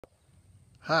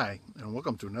Hi, and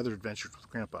welcome to another adventure with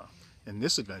Grandpa. In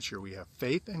this adventure, we have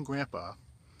Faith and Grandpa.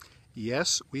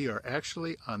 Yes, we are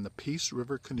actually on the Peace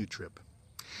River canoe trip.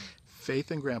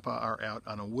 Faith and Grandpa are out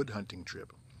on a wood hunting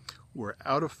trip. We're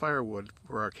out of firewood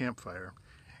for our campfire,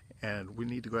 and we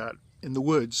need to go out in the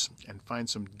woods and find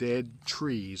some dead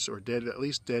trees, or at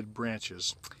least dead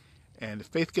branches. And if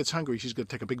Faith gets hungry, she's going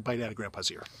to take a big bite out of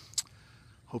Grandpa's ear.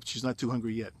 Hope she's not too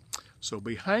hungry yet. So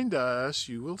behind us,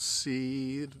 you will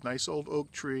see a nice old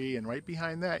oak tree, and right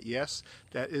behind that, yes,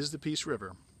 that is the Peace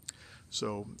River.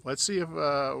 So let's see if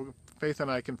Faith and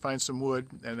I can find some wood,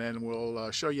 and then we'll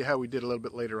show you how we did a little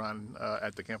bit later on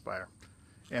at the campfire.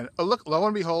 And look, lo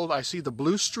and behold, I see the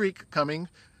blue streak coming,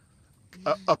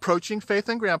 approaching Faith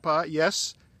and Grandpa.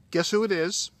 Yes, guess who it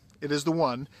is? It is the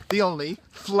one, the only,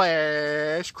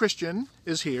 Flash Christian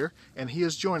is here, and he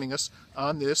is joining us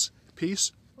on this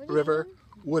Peace River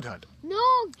wood hunt. No.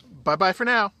 Bye-bye for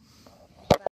now.